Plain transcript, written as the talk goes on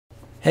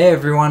Hey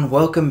everyone,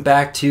 welcome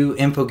back to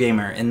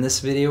InfoGamer. In this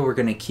video we're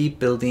going to keep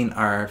building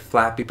our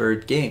Flappy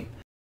Bird game.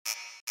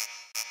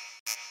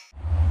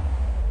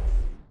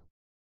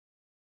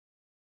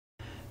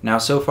 Now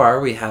so far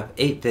we have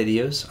 8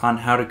 videos on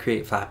how to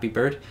create Flappy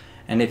Bird,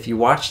 and if you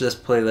watch this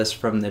playlist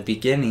from the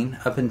beginning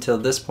up until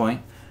this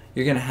point,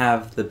 you're going to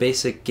have the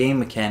basic game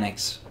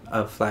mechanics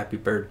of Flappy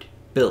Bird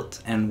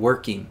built and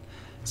working.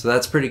 So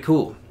that's pretty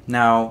cool.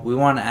 Now we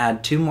want to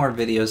add 2 more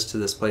videos to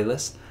this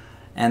playlist,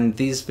 and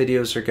these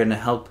videos are going to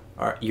help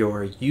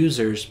your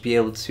users be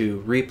able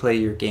to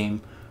replay your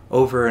game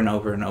over and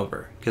over and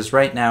over. Because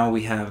right now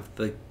we have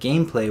the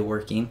gameplay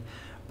working,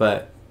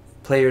 but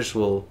players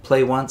will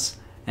play once,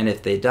 and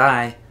if they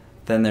die,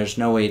 then there's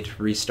no way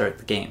to restart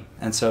the game.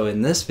 And so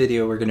in this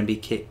video we're going to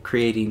be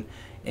creating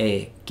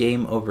a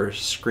game over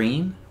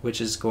screen,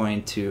 which is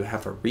going to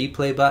have a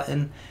replay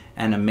button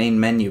and a main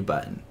menu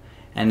button.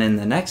 And in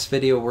the next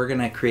video we're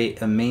going to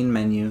create a main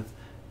menu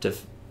to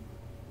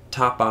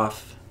top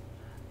off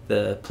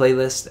the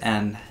playlist,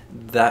 and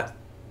that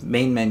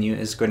main menu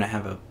is going to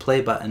have a play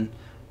button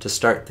to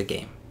start the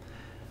game.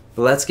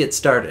 But let's get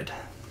started.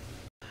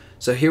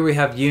 So here we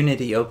have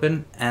Unity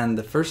open, and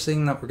the first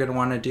thing that we're going to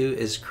want to do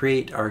is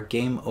create our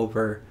game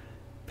over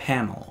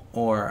panel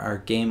or our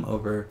game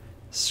over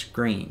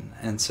screen.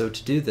 And so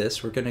to do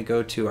this, we're going to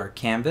go to our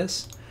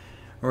canvas,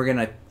 we're going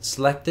to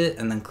select it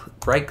and then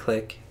right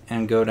click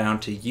and go down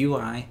to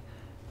UI,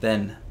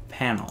 then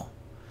panel.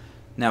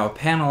 Now a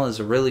panel is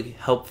a really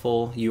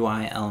helpful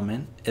UI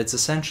element. It's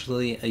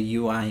essentially a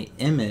UI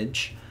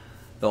image.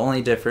 The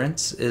only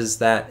difference is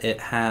that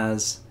it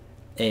has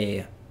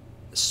a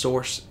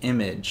source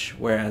image,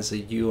 whereas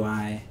a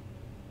UI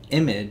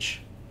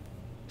image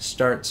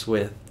starts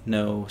with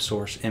no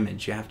source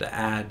image. You have to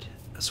add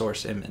a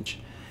source image.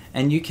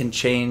 And you can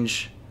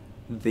change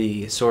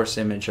the source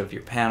image of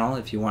your panel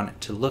if you want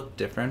it to look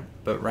different,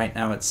 but right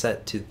now it's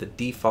set to the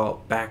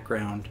default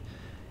background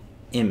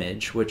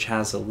image, which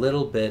has a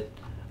little bit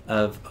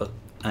of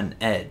an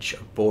edge,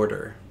 a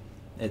border.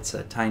 It's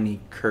a tiny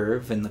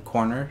curve in the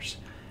corners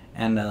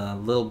and a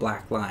little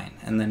black line,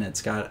 and then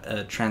it's got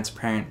a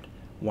transparent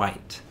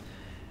white.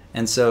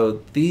 And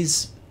so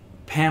these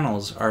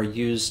panels are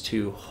used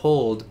to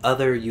hold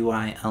other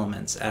UI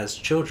elements as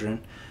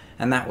children,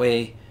 and that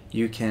way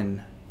you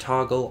can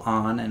toggle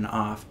on and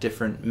off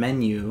different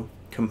menu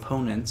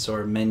components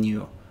or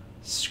menu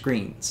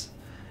screens.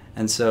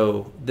 And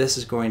so this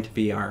is going to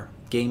be our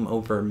game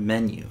over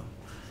menu.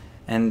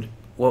 And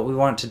what we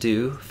want to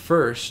do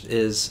first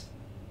is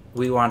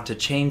we want to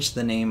change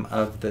the name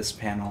of this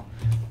panel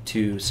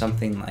to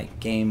something like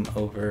game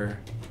over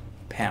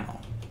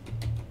panel.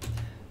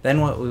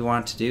 Then what we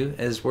want to do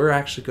is we're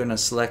actually going to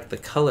select the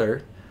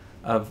color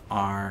of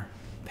our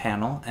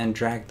panel and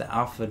drag the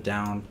alpha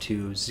down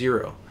to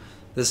 0.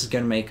 This is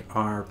going to make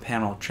our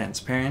panel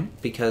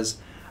transparent because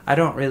I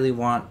don't really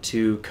want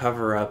to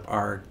cover up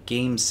our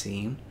game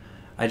scene.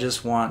 I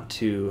just want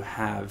to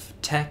have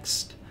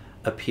text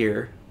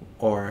appear,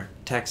 or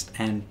text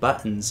and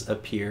buttons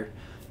appear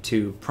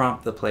to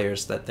prompt the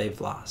players that they've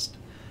lost.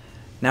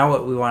 Now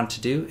what we want to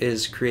do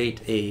is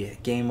create a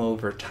game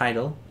over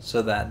title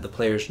so that the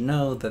players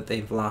know that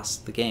they've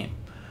lost the game.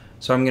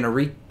 So I'm going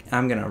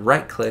to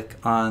right click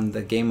on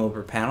the game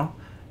over panel,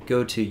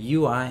 go to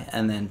UI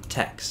and then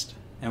text,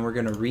 and we're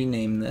going to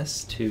rename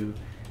this to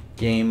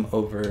game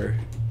over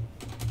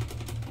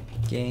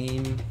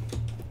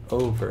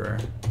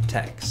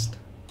text.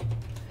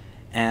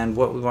 And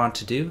what we want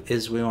to do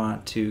is we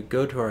want to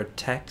go to our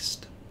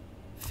text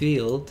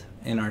field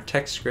in our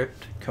text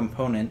script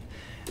component,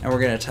 and we're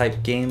going to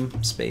type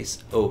game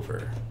space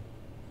over.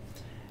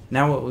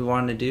 Now what we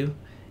want to do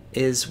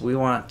is we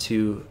want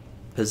to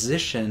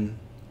position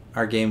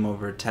our game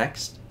over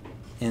text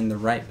in the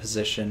right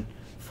position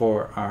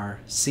for our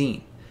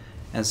scene.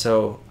 And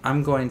so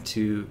I'm going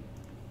to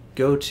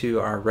go to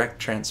our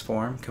rect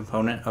transform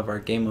component of our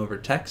game over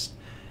text,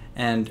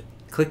 and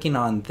clicking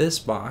on this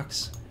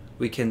box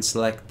we can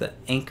select the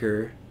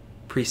anchor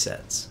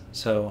presets.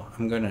 So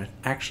I'm going to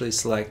actually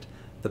select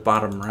the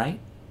bottom right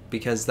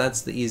because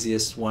that's the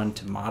easiest one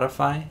to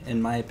modify in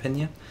my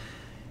opinion,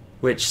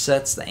 which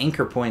sets the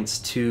anchor points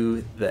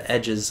to the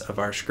edges of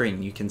our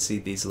screen. You can see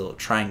these little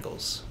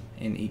triangles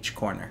in each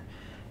corner.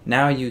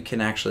 Now you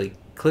can actually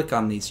click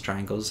on these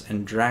triangles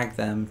and drag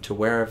them to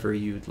wherever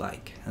you'd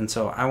like. And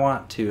so I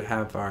want to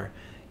have our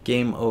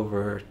game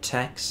over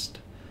text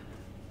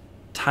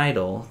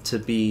title to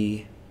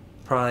be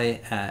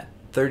probably at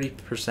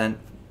 30%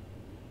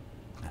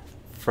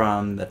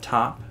 from the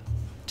top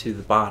to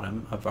the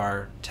bottom of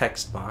our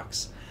text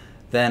box.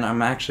 Then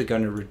I'm actually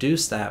going to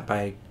reduce that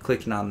by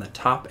clicking on the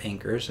top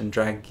anchors and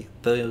drag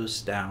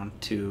those down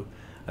to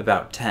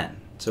about 10.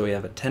 So we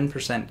have a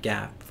 10%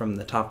 gap from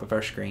the top of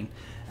our screen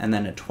and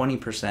then a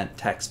 20%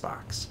 text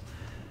box.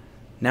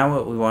 Now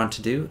what we want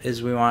to do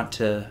is we want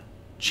to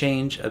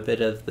change a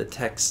bit of the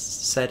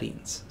text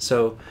settings.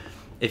 So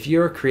if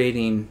you're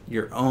creating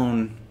your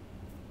own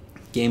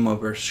game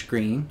over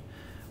screen,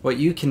 what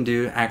you can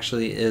do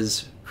actually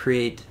is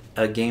create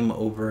a game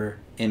over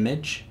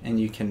image, and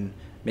you can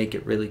make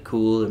it really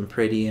cool and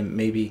pretty and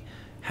maybe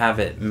have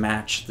it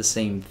match the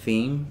same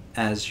theme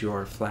as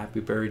your Flappy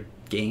Bird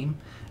game.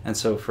 And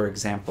so, for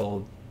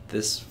example,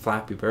 this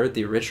Flappy Bird,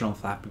 the original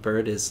Flappy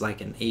Bird, is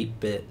like an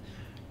 8-bit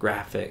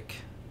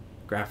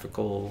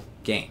graphical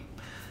game.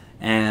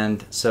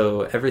 And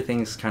so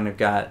everything's kind of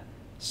got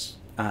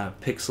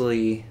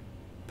pixelated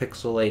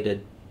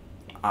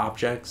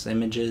objects,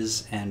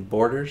 images, and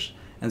borders.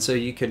 And so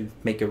you could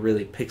make a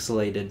really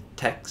pixelated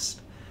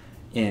text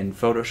in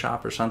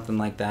Photoshop or something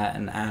like that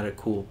and add a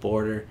cool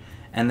border.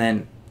 And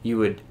then you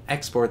would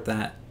export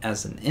that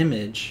as an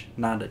image,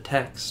 not a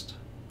text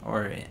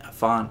or a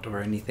font or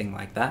anything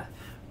like that,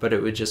 but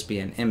it would just be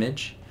an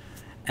image.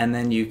 And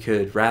then you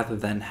could, rather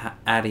than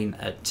adding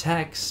a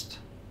text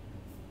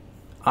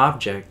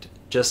object,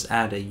 just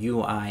add a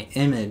UI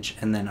image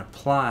and then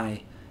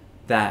apply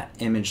that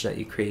image that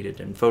you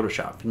created in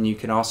Photoshop. And you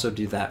can also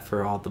do that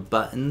for all the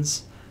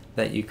buttons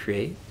that you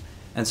create.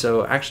 And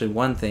so actually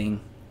one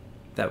thing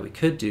that we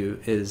could do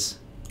is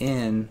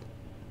in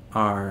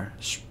our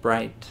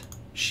sprite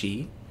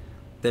sheet,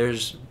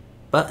 there's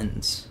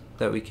buttons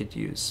that we could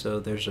use. So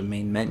there's a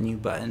main menu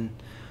button.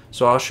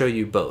 So I'll show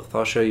you both.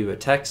 I'll show you a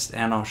text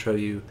and I'll show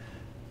you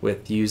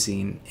with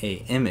using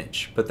a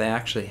image, but they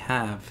actually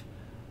have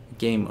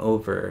game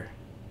over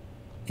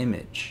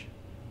image.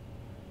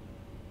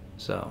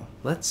 So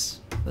let's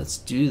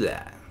do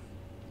that.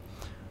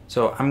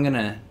 So I'm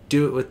gonna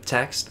do it with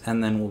text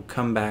and then we'll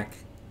come back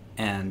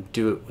and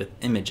do it with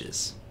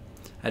images.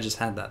 I just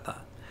had that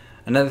thought.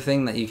 Another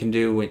thing that you can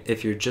do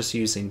if you're just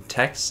using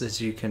text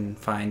is you can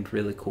find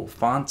really cool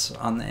fonts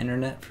on the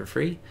internet for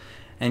free,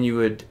 and you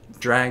would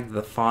drag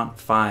the font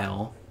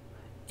file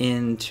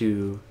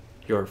into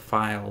your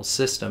file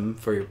system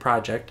for your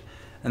project,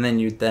 and then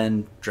you'd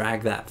then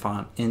drag that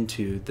font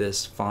into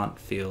this font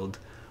field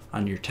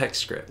on your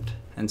text script.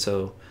 And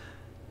so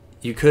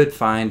you could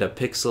find a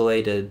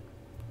pixelated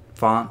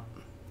font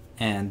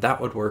and that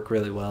would work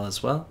really well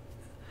as well,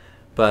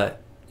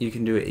 but you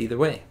can do it either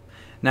way.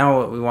 Now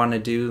what we want to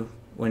do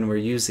when we're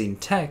using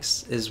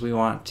text is we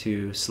want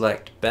to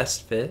select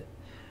best fit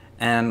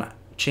and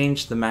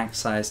change the max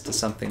size to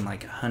something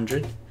like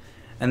 100,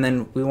 and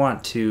then we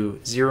want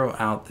to zero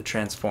out the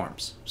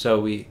transforms. So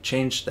we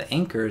change the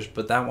anchors,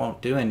 but that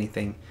won't do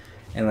anything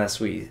unless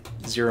we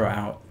zero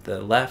out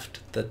the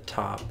left, the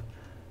top,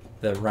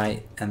 the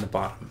right, and the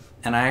bottom.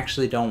 And I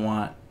actually don't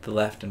want the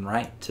left and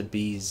right to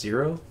be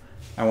 0.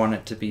 I want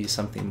it to be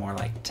something more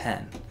like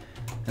 10.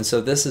 And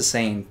so this is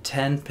saying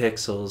 10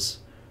 pixels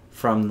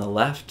from the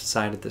left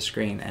side of the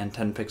screen and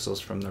 10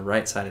 pixels from the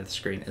right side of the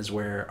screen is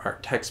where our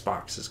text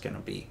box is going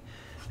to be.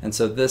 And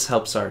so this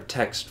helps our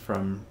text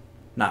from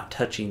not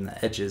touching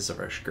the edges of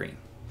our screen.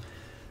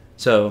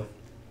 So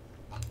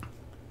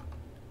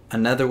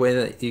another way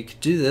that you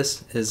could do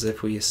this is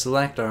if we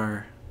select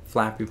our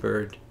Flappy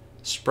Bird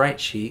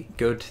sprite sheet,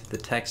 go to the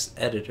text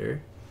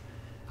editor,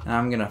 and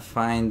I'm going to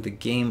find the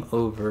game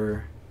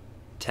over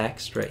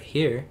text right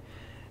here,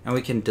 and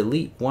we can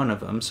delete one of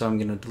them. So I'm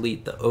going to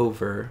delete the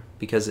over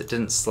because it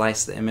didn't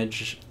slice the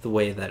image the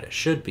way that it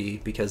should be,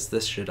 because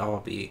this should all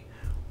be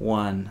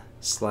one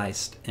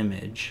sliced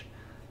image.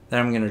 Then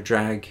I'm going to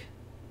drag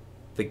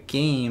the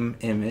game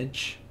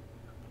image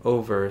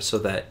over so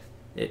that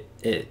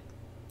it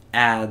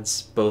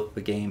adds both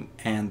the game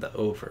and the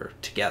over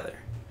together.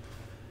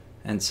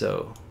 And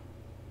so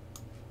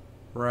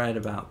right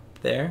about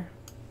there.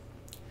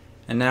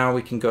 And now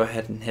we can go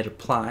ahead and hit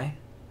apply,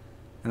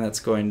 and that's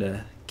going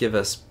to give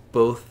us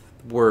both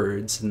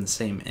words in the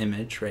same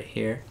image right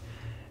here.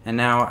 And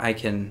now I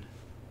can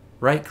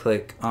right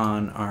click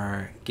on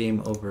our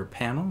game over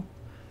panel,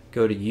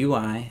 go to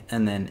UI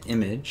and then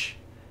image,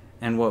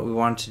 and what we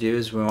want to do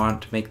is we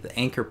want to make the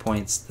anchor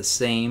points the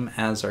same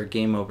as our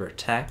game over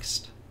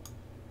text.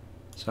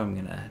 So I'm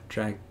gonna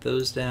drag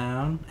those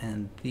down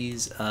and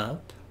these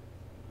up,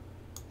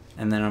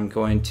 and then I'm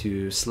going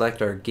to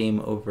select our game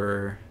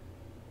over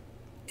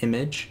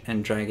image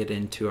and drag it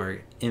into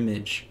our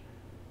image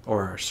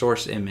or our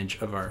source image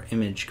of our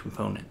image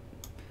component.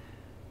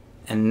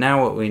 And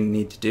now what we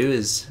need to do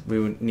is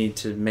we need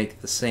to make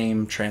the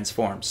same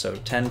transform. So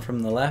 10 from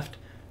the left,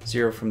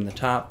 0 from the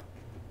top,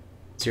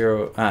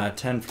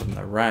 10 from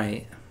the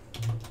right,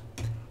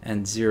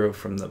 and 0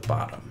 from the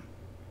bottom.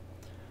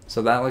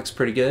 So that looks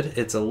pretty good.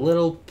 It's a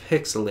little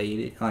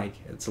pixelated, like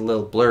it's a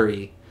little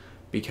blurry,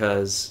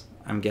 because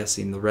I'm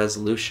guessing the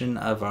resolution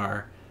of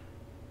our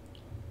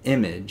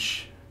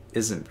image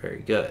isn't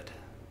very good.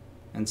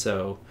 And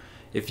so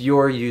if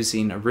you're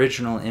using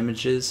original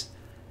images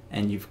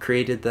and you've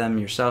created them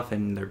yourself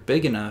and they're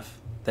big enough,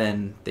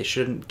 then they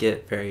shouldn't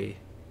get very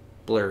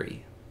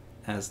blurry,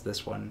 as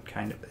this one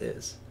kind of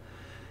is.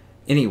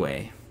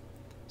 Anyway,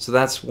 so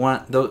that's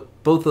one.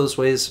 Both those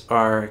ways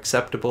are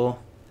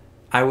acceptable.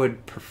 I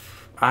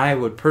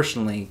would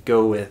personally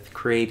go with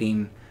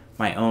creating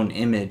my own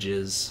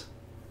images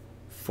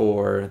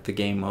for the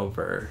game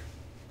over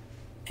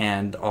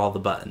and all the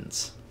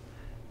buttons.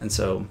 And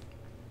so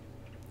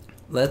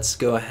let's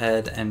go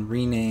ahead and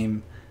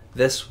rename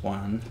this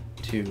one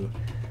to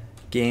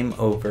game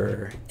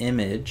over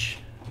image,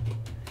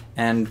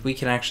 And we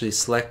can actually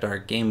select our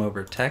game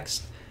over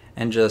text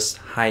and just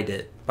hide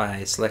it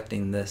by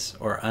selecting this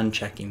or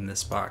unchecking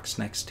this box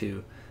next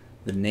to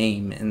the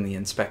name in the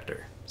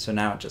inspector. So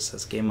now it just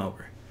says game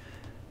over.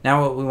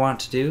 Now what we want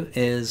to do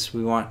is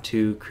we want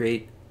to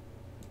create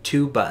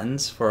two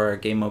buttons for our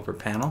game over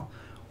panel.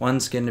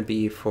 One's going to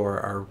be for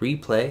our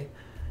replay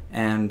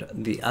and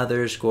the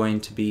other's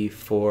going to be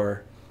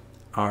for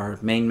our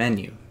main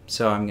menu.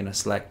 So I'm going to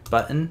select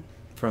button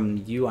from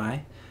the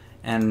UI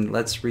and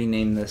let's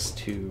rename this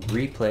to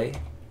replay.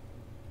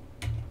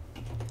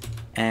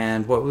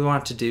 And what we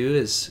want to do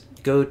is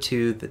go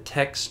to the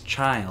text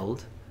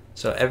child.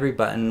 So every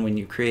button when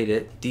you create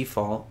it,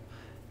 default,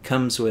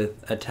 comes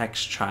with a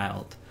text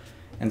child.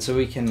 And so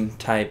we can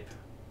type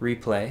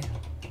replay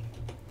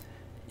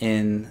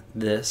in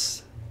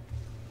this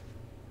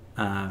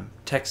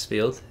text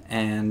field,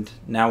 and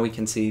now we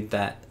can see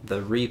that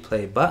the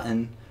replay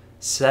button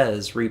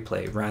says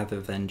replay rather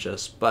than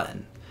just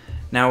button.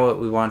 Now what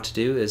we want to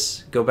do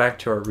is go back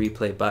to our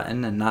replay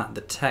button and not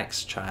the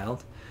text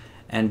child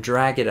and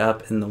drag it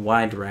up in the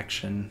Y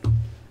direction,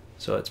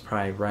 so it's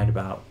probably right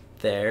about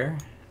there,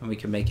 and we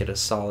can make it a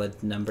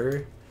solid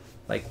number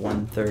like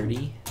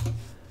 130.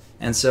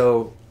 And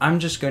so I'm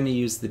just going to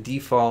use the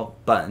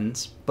default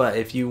buttons, but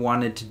if you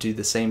wanted to do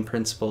the same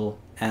principle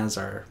as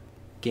our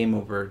game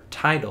over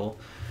title,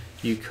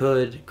 you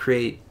could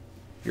create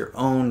your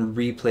own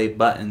replay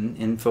button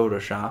in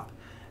Photoshop,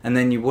 and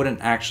then you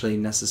wouldn't actually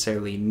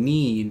necessarily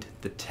need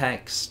the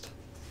text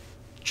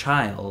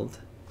child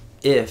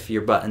if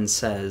your button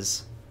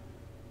says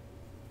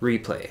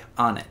replay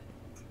on it.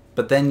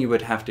 But then you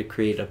would have to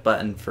create a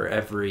button for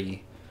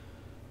every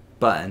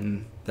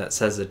button that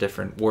says a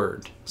different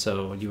word.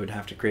 So you would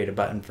have to create a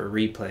button for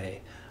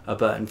replay, a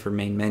button for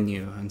main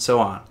menu, and so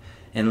on.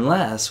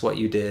 Unless what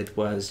you did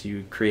was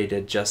you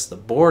created just the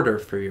border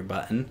for your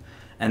button,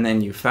 and then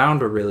you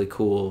found a really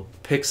cool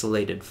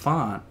pixelated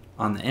font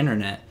on the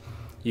internet.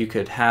 You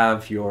could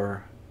have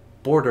your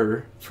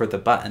border for the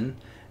button,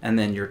 and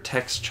then your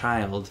text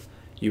child,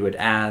 you would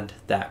add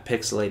that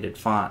pixelated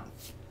font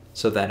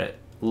so that it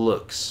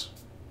looks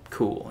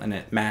cool and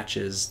it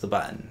matches the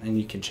button, and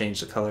you can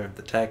change the color of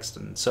the text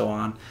and so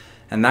on.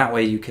 And that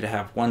way you could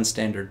have one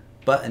standard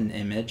button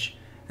image,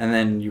 and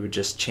then you would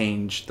just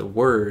change the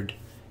word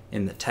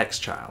in the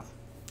text child.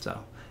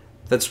 So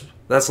that's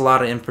a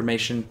lot of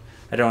information.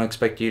 I don't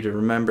expect you to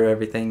remember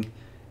everything.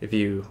 If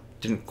you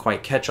didn't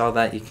quite catch all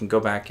that, you can go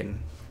back and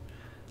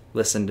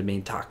listen to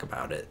me talk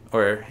about it,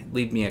 or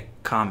leave me a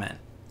comment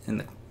in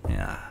the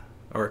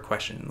or a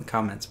question in the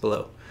comments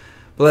below.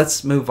 But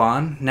let's move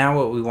on. Now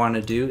what we want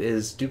to do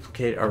is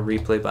duplicate our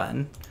replay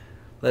button.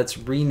 Let's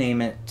rename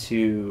it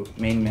to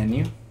main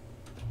menu,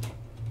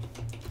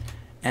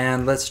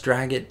 and let's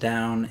drag it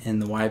down in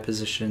the Y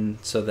position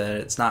so that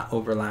it's not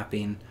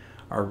overlapping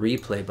our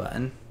replay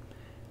button.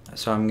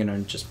 So I'm gonna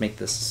just make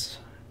this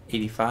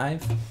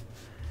 85.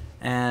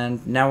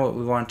 And now what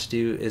we want to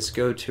do is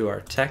go to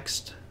our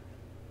text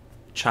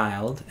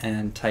child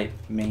and type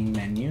main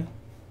menu,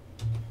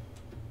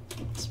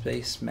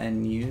 space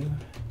menu.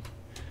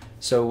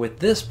 So with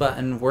this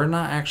button, we're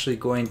not actually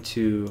going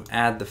to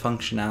add the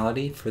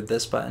functionality for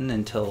this button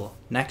until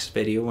next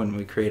video when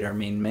we create our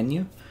main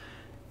menu.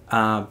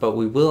 But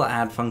we will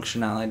add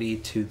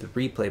functionality to the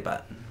replay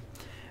button.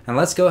 And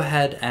let's go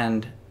ahead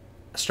and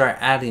start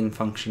adding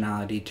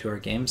functionality to our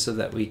game so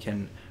that we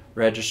can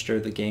register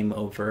the game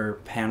over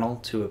panel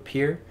to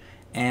appear,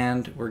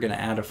 and we're going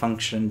to add a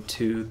function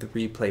to the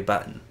replay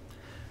button.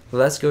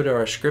 Let's go to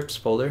our scripts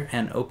folder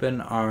and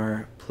open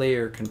our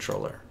player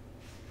controller.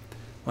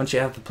 Once you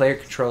have the player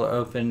controller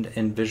opened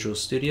in Visual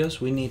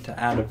Studios, we need to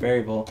add a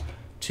variable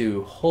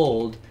to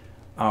hold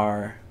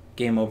our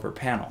game over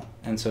panel.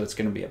 And so it's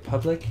going to be a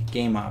public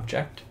game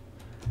object,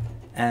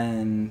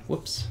 and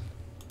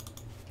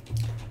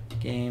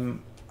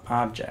game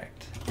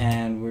object,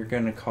 and we're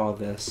going to call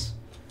this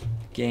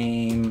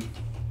game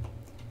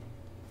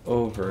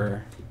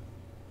over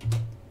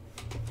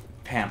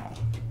panel.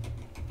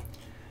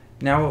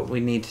 Now what we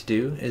need to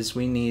do is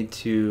we need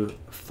to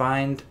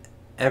find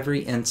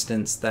every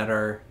instance that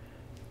our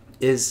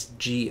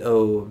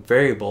isGo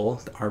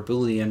variable, our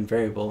Boolean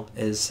variable,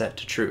 is set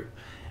to true.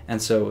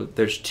 And so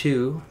there's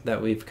two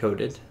that we've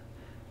coded.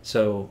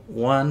 So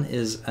one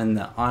is in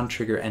the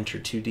onTrigger enter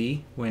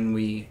 2D. When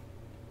we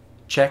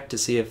check to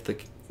see if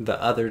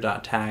the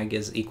other.tag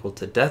is equal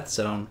to death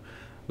zone,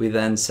 we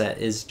then set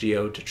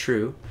isGo to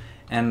true.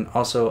 And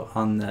also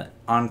on the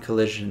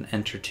onCollision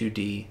enter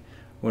 2D,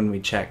 when we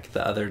check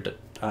the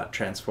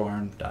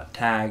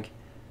other.transform.tag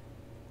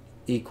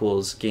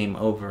equals game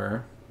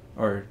over,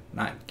 or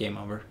not game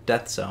over,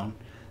 death zone,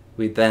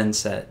 we then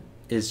set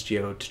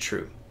isGo to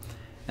true.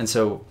 And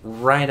so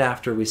right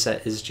after we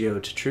set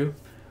isGo to true,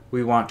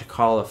 we want to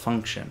call a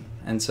function.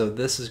 And so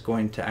this is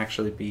going to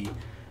actually be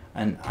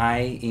an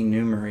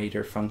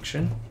IEnumerator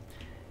function.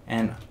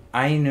 And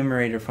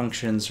IEnumerator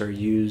functions are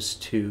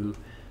used to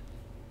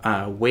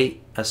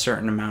wait a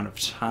certain amount of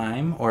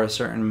time or a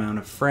certain amount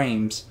of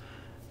frames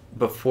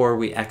before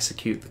we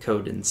execute the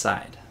code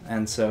inside.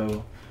 And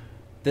so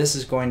this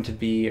is going to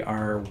be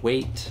our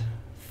wait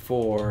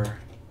for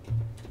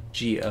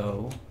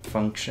go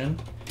function,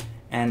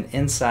 and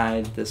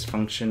inside this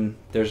function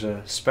there's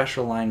a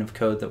special line of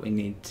code that we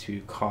need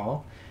to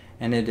call,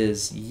 and it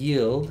is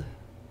yield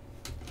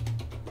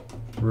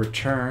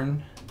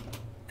return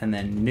and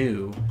then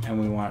new,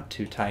 and we want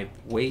to type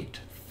wait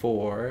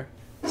for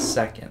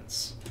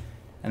seconds,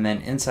 and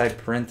then inside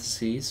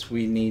parentheses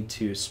we need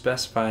to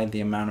specify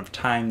the amount of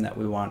time that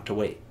we want to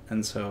wait.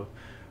 And so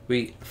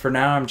for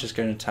now I'm just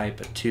going to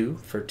type a 2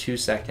 for 2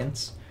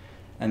 seconds,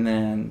 and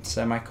then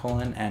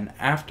semicolon, and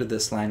after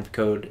this line of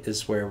code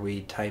is where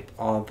we type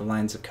all the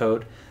lines of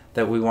code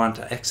that we want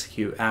to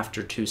execute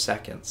after 2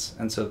 seconds.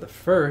 And so the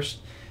first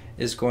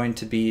is going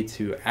to be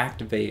to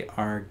activate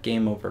our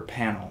game over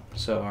panel.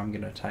 So I'm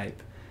going to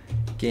type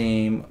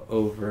game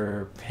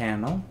over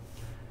panel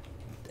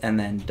and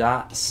then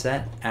dot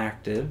set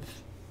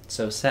active.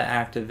 So set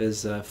active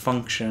is a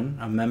function,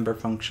 a member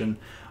function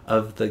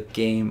of the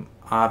game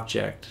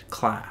object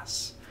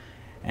class,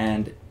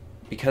 and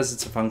because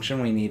it's a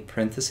function we need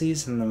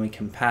parentheses, and then we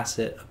can pass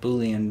it a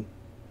Boolean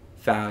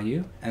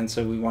value, and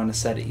so we want to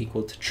set it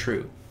equal to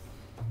true.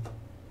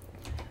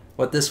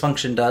 What this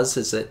function does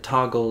is it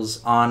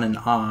toggles on and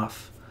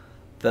off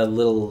the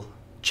little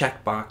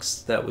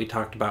checkbox that we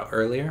talked about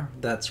earlier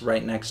that's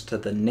right next to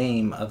the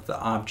name of the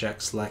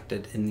object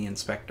selected in the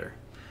inspector.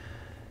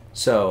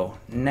 So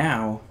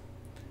now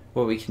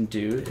what we can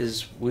do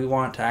is we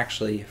want to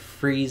actually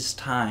freeze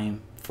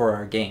time for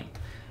our game.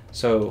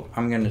 So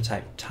I'm going to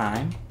type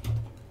time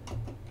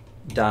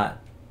dot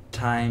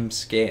time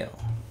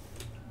scale.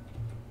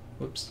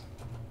 Whoops,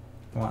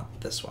 I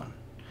want this one.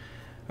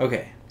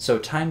 Okay, so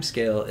time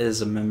scale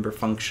is a member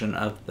function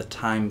of the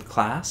time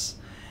class,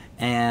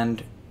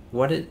 and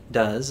what it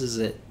does is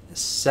it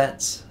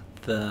sets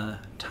the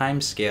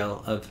time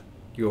scale of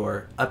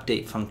your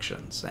update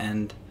functions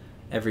and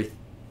every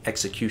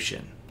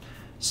execution.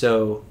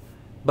 So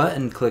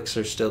button clicks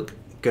are still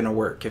going to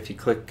work. If you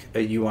click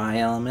a UI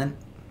element,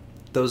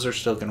 those are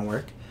still going to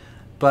work,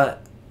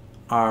 but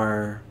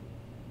our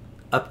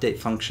update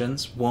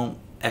functions won't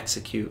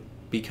execute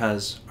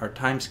because our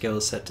timescale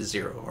is set to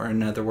 0, or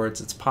in other words,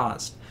 it's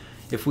paused.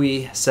 If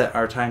we set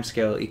our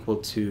timescale equal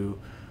to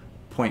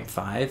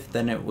 0.5,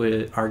 then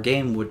our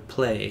game would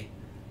play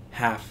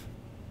half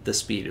the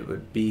speed. It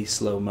would be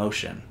slow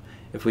motion.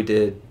 If we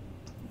did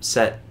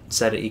set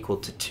it equal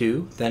to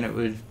 2, then it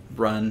would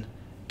run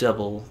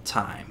double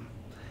time.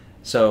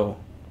 So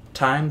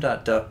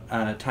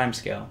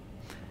timescale,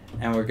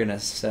 and we're going to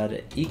set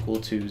it equal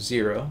to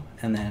 0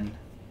 and then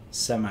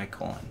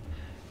semicolon.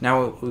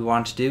 Now what we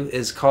want to do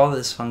is call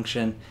this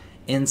function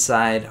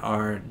inside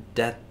our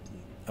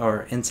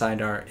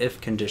inside our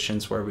if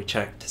conditions, where we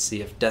check to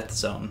see if death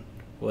zone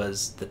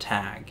was the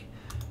tag.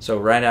 So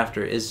right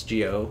after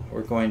isGeo,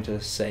 we're going to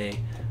say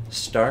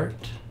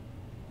start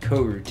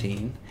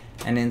coroutine,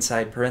 and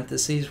inside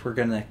parentheses we're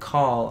going to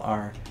call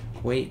our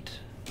wait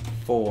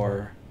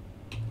for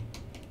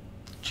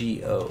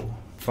go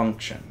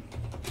function,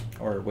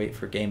 or wait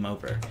for game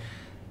over.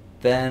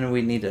 Then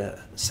we need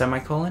a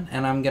semicolon,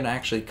 and I'm going to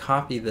actually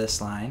copy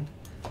this line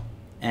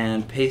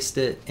and paste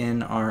it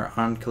in our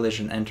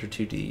onCollision enter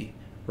 2D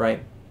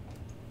right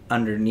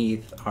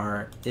underneath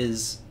our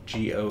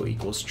isGeo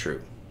equals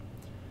true.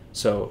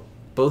 So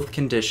both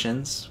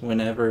conditions,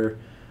 whenever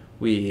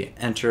we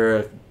enter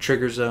a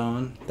trigger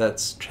zone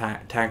that's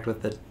tagged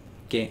with the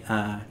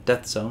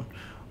death zone,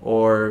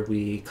 or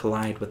we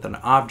collide with an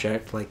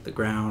object like the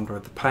ground or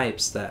the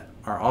pipes that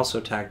are also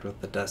tagged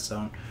with the death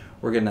zone,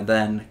 we're going to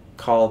then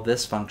call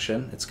this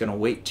function. It's going to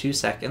wait 2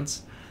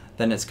 seconds,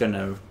 then it's going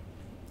to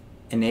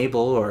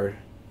enable or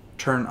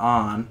turn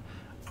on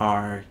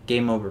our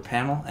game over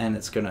panel, and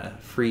it's going to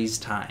freeze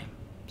time.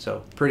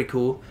 So pretty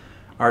cool.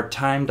 Our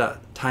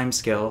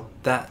timescale,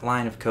 that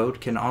line of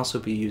code can also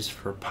be used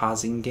for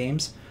pausing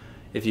games.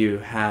 If you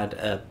had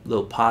a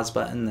little pause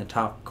button in the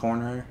top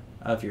corner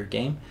of your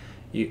game,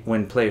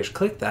 when players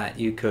click that,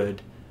 you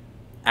could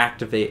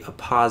activate a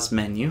pause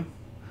menu,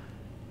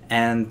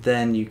 and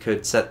then you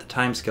could set the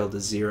timescale to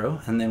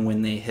 0, and then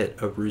when they hit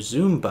a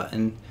resume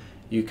button,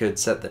 you could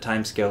set the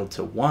timescale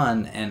to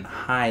 1 and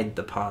hide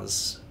the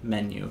pause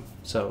menu.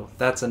 So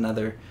that's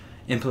another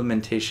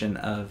implementation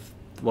of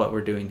what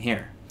we're doing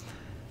here.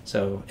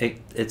 So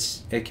it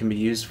can be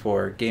used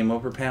for game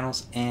over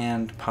panels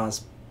and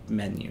pause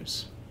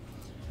menus.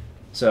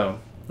 So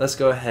let's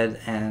go ahead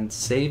and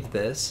save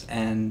this,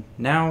 and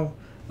now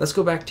let's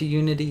go back to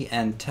Unity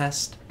and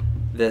test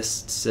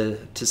this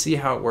to see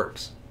how it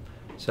works.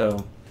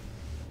 So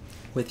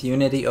with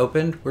Unity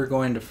opened, we're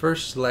going to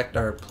first select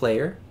our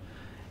player,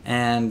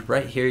 and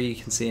right here you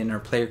can see in our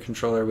player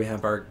controller we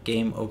have our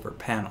game over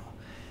panel,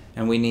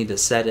 and we need to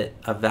set it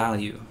a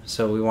value.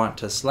 So we want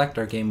to select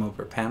our game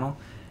over panel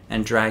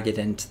and drag it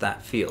into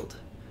that field.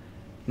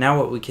 Now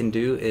what we can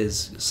do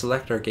is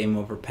select our game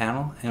over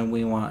panel, and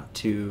we want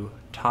to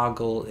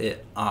toggle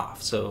it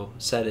off, so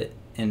set it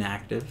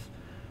inactive,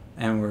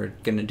 and we're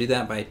going to do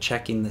that by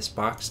checking this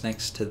box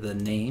next to the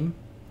name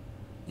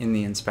in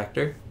the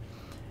inspector.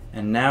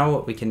 And now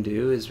what we can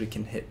do is we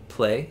can hit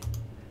play,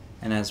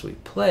 And as we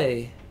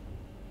play,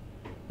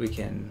 we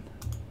can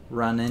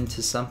run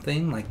into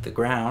something like the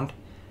ground,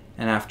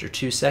 and after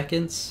 2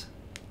 seconds,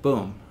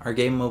 boom, our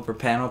game over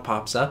panel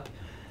pops up,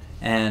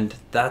 and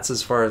that's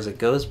as far as it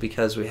goes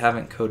because we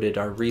haven't coded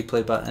our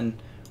replay button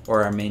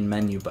or our main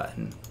menu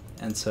button.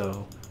 And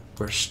so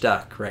we're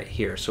stuck right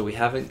here. So we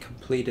haven't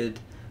completed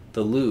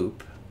the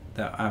loop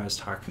that I was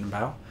talking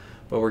about,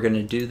 but we're going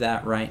to do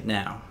that right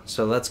now.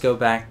 So let's go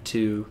back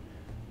to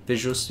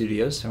Visual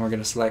Studios, and we're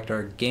going to select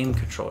our game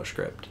controller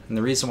script. And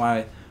the reason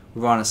why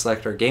we want to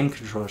select our game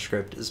controller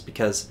script is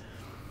because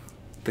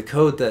the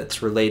code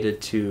that's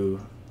related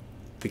to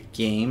the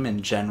game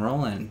in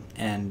general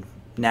and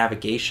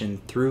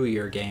navigation through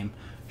your game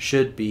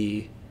should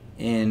be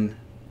in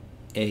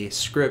a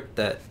script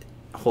that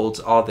holds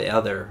all the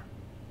other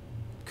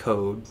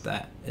code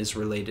that is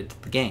related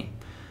to the game.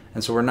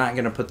 And so we're not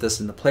going to put this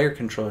in the player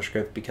controller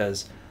script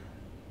because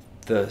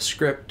the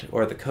script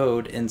or the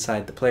code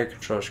inside the player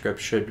controller script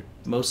should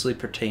mostly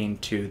pertain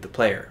to the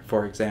player.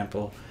 For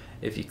example,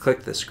 if you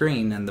click the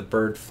screen and the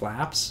bird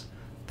flaps,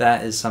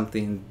 that is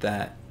something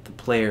that the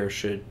player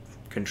should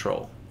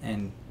control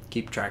and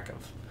keep track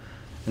of.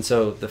 And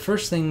so the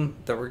first thing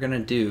that we're going to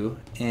do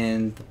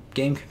in the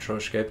game controller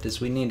script is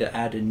we need to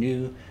add a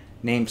new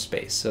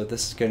namespace. So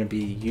this is going to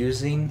be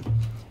using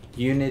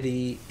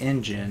Unity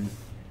engine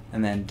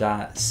and then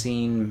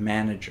 .scene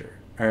manager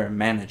or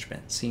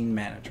management, scene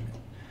management.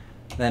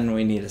 Then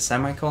we need a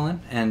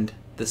semicolon, and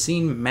the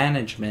scene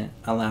management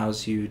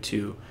allows you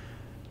to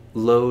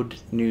load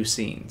new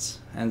scenes.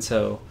 And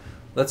so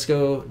let's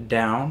go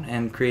down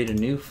and create a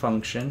new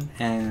function,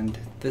 and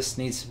this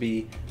needs to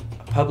be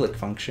a public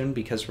function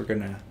because we're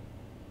going to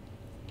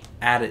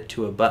add it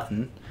to a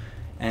button,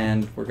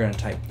 and we're going to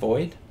type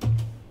void.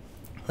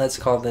 Let's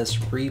call this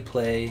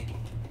replay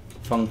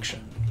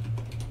function.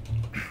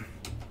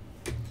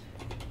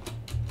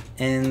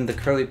 In the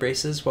curly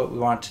braces, what we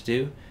want to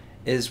do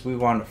is we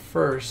want to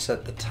first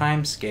set the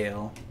time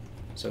scale,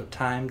 so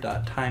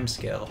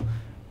time.timescale,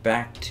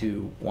 back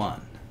to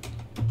 1.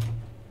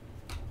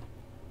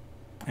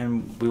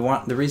 And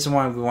the reason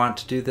why we want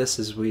to do this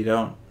is we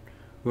want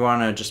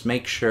to just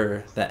make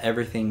sure that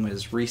everything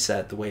was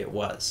reset the way it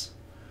was.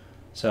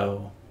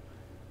 So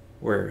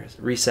we're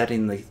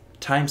resetting the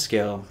time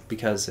scale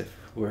because if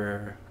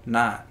we're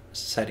not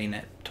setting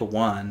it to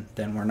 1,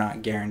 then we're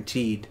not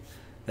guaranteed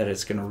that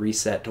it's going to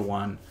reset to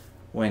 1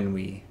 when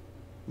we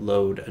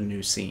load a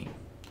new scene.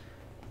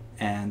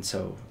 And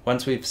so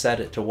once we've set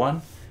it to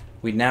 1,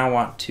 we now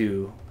want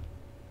to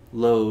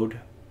load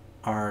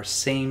our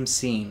same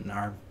scene,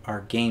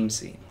 our game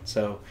scene.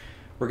 So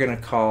we're going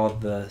to call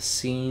the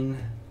scene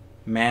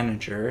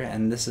manager,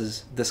 and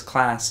this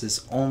class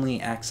is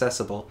only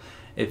accessible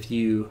if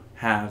you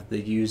have the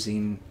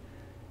using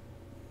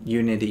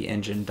Unity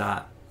engine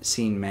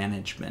 .scene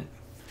management.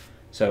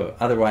 So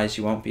otherwise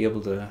you won't be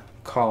able to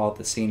call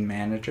the scene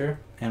manager,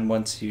 and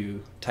once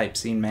you type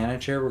scene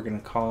manager, we're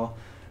going to call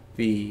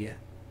the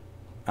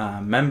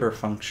member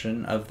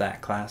function of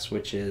that class,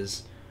 which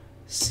is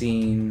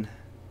scene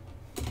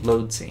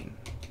load scene.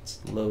 It's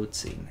load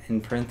scene.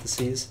 In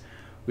parentheses,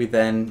 we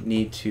then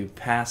need to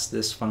pass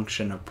this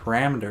function a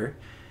parameter,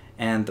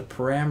 and the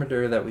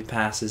parameter that we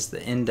pass is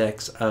the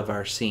index of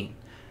our scene.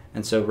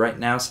 And so right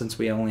now, since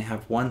we only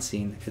have one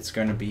scene, it's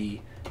going to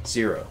be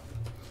 0.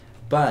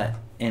 But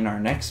in our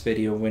next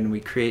video, when we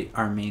create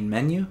our main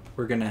menu,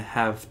 we're going to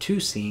have 2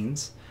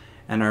 scenes,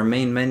 and our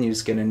main menu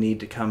is going to need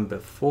to come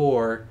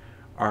before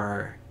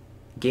our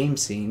game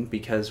scene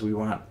because we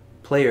want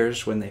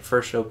players, when they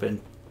first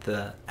open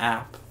the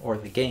app or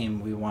the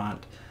game, we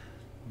want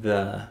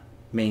the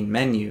main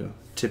menu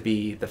to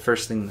be the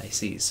first thing they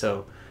see.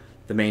 So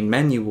the main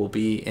menu will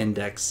be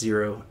index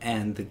 0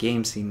 and the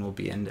game scene will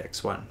be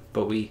index 1,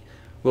 but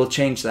we'll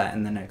change that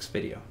in the next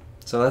video.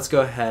 So let's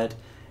go ahead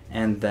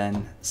and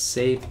then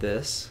save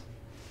this.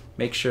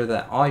 Make sure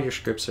that all your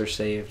scripts are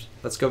saved.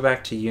 Let's go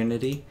back to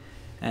Unity,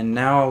 and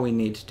now all we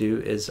need to do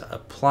is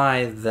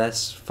apply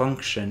this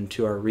function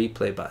to our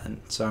replay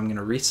button. So I'm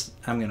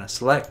gonna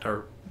select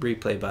our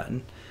replay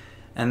button,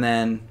 and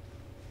then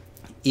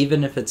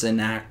even if it's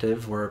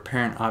inactive or a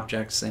parent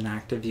object's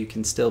inactive, you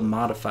can still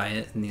modify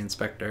it in the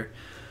inspector.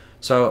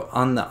 So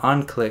on the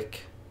onClick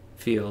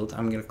field,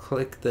 I'm going to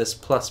click this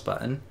plus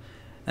button,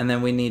 and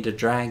then we need to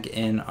drag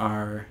in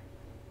our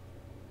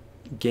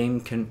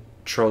game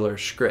controller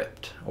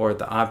script, or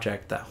the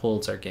object that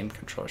holds our game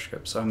controller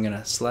script. So I'm going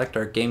to select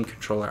our game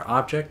controller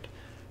object,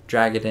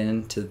 drag it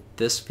into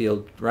this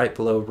field right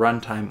below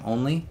runtime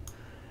only,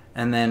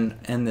 and then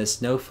in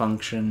this no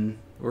function,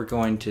 we're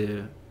going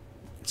to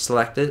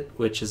select it,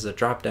 which is a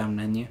drop-down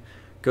menu,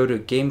 go to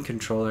game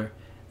controller,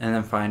 and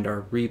then find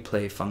our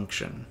replay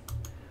function.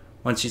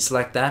 Once you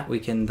select that, we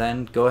can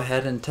then go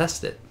ahead and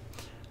test it.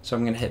 So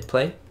I'm going to hit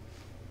play,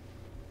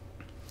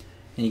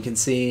 and you can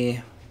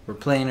see we're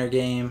playing our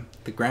game.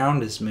 The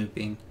ground is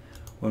moving.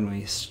 When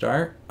we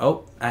start,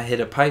 oh, I hit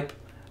a pipe,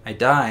 I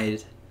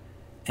died,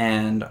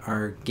 and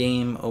our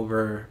game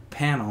over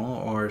panel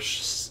or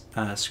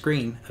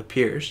screen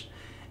appears,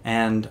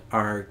 and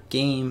our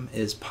game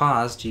is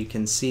paused. You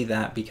can see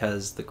that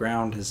because the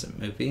ground isn't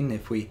moving.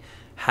 If we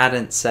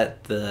hadn't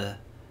set the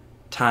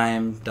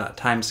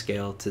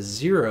timescale to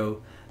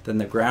 0, then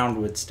the ground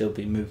would still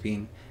be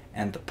moving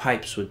and the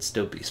pipes would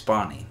still be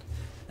spawning.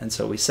 And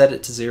so we set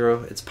it to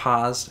 0, it's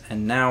paused,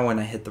 and now when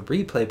I hit the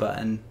replay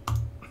button,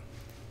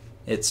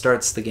 it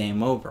starts the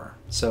game over.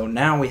 So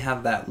now we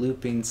have that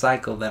looping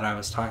cycle that I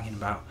was talking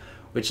about,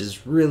 which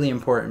is really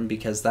important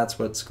because that's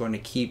what's going to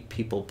keep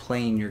people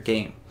playing your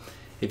game.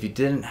 If you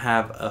didn't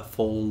have a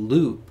full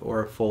loop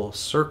or a full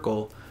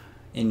circle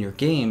in your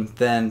game,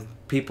 then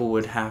people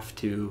would have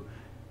to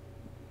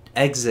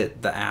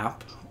exit the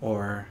app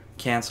or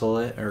cancel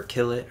it or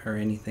kill it or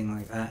anything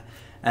like that,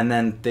 and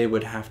then they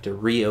would have to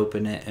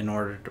reopen it in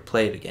order to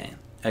play it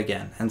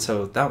again. And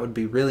so that would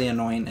be really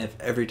annoying if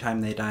every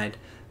time they died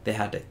they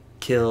had to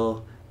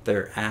kill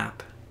their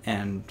app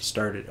and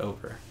start it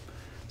over.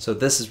 So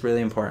this is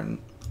really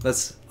important.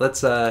 Let's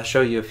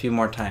show you a few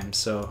more times.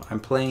 So I'm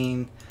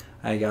playing,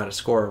 I got a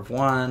score of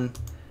 1.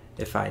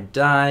 If I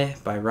die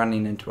by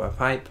running into a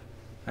pipe,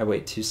 I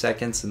wait 2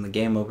 seconds and the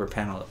game over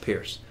panel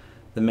appears.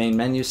 The main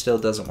menu still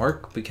doesn't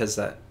work because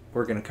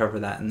we're going to cover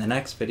that in the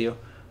next video,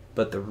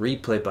 but the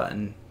replay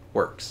button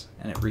works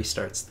and it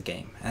restarts the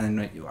game.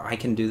 And I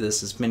can do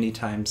this as many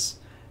times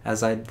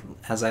as I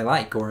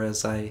like or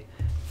as I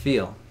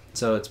feel.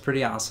 So it's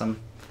pretty awesome.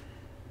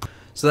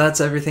 So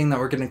that's everything that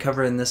we're going to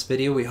cover in this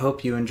video. We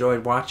hope you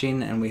enjoyed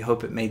watching and we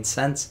hope it made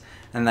sense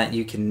and that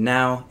you can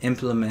now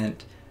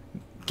implement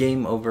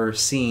game over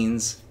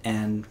scenes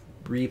and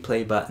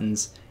replay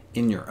buttons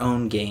in your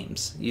own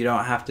games. You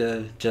don't have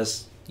to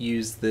just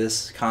use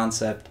this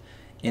concept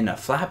in a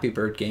Flappy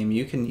Bird game.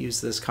 You can use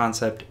this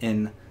concept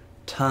in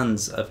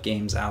tons of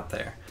games out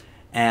there.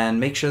 And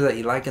make sure that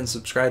you like and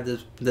subscribe to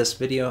this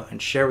video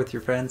and share with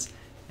your friends,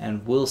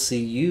 and we'll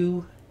see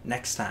you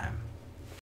next time.